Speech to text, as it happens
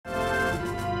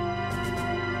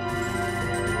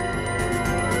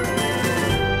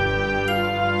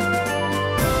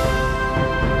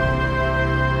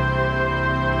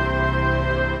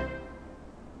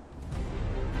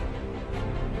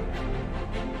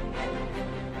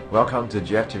Welcome to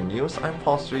GFTV News. I'm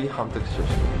Paul3 Hamtek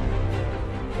Shishi.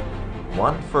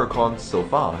 One FurCon so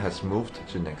far has moved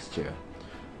to next year.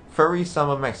 Furry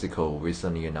Summer Mexico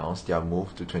recently announced their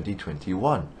move to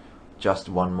 2021, just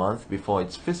 1 month before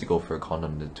its physical FurCon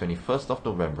on the 21st of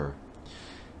November.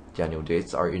 Their new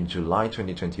dates are in July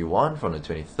 2021 from the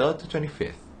 23rd to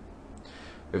 25th.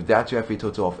 With that, you have a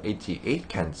total of 88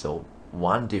 cancelled,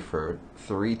 1 deferred,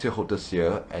 3 to hold this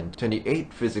year, and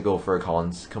 28 physical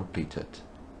FurCons completed.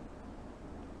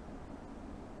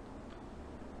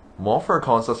 More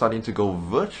FurCons are starting to go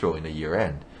virtual in the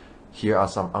year-end. Here are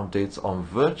some updates on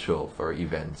virtual furry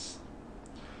events.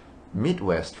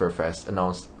 Midwest Fur Fest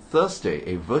announced Thursday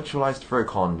a virtualized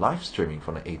FurCon live streaming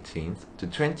from the 18th to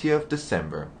 20th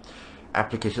December.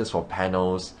 Applications for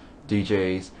panels,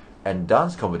 DJs, and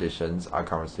dance competitions are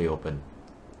currently open.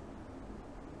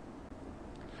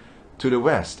 To the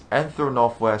west, Anthro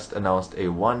Northwest announced a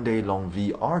 1-day-long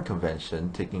VR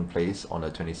convention taking place on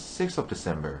the 26th of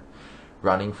December,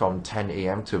 running from 10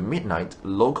 a.m. to midnight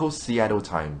local Seattle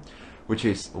time, which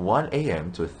is 1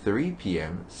 a.m. to 3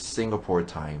 p.m. Singapore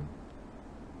time.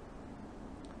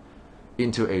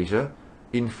 Into Asia,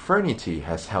 Infernity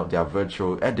has held their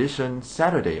virtual edition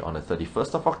Saturday on the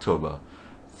 31st of October,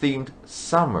 themed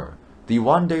Summer. The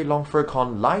 1-day-long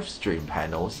FurCon live stream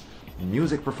panels,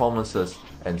 music performances,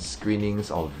 and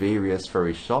screenings of various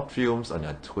furry short films on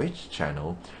their Twitch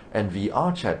channel and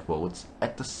VR chat votes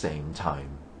at the same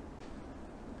time.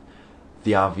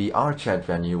 Their VR chat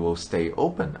venue will stay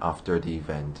open after the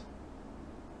event.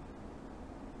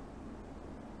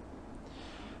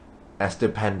 As the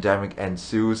pandemic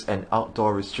ensues and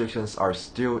outdoor restrictions are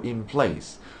still in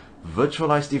place,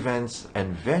 virtualized events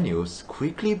and venues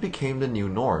quickly became the new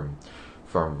norm,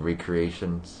 from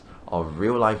recreations of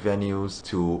real-life venues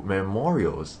to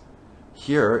memorials.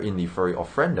 Here in the Furry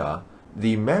Ofrenda,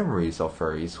 the memories of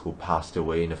furries who passed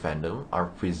away in the fandom are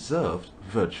preserved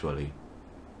virtually.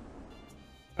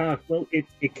 Well,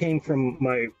 it came from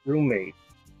my roommate,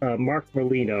 Mark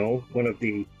Merlino, one of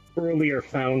the earlier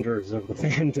founders of the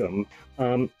fandom,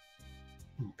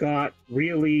 got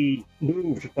really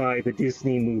moved by the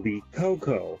Disney movie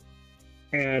Coco,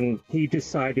 and he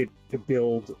decided to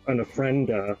build an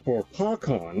ofrenda for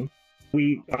PawCon.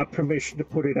 We got permission to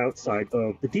put it outside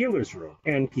of the dealer's room,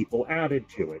 and people added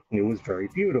to it, and it was very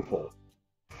beautiful.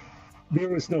 There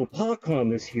was no PawCon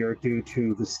this year due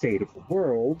to the state of the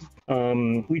world.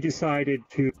 We decided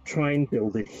to try and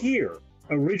build it here.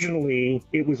 Originally,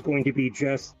 it was going to be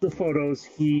just the photos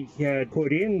he had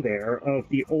put in there of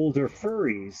the older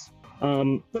furries.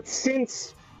 But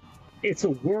since it's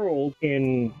a world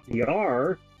in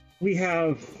VR, we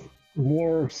have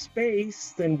more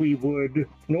space than we would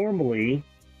normally.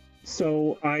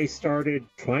 So I started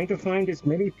trying to find as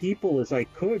many people as I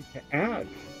could to add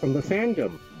from the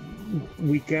fandom.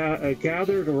 We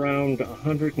gathered around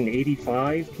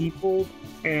 185 people,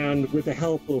 and with the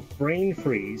help of Brain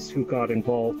Freeze, who got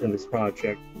involved in this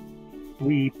project,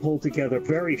 we pulled together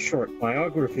very short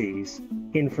biographies,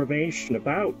 information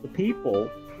about the people,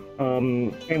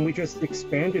 and we just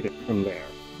expanded it from there.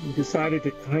 We decided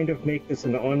to kind of make this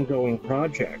an ongoing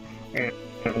project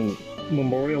and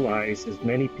memorialize as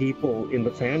many people in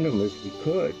the fandom as we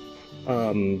could.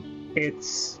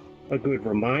 It's a good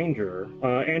reminder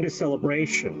and a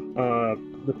celebration of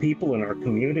the people in our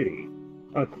community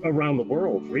around the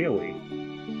world, really.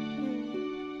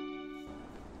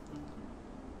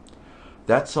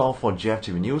 That's all for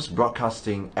GFTV News,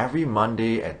 broadcasting every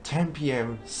Monday at 10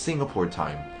 p.m. Singapore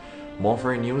time. More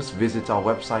furry news, visit our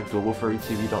website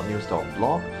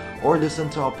globalfurrytv.news.blog or listen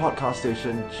to our podcast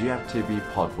station GFTV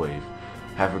Podwave.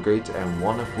 Have a great and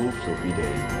wonderful furry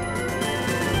day.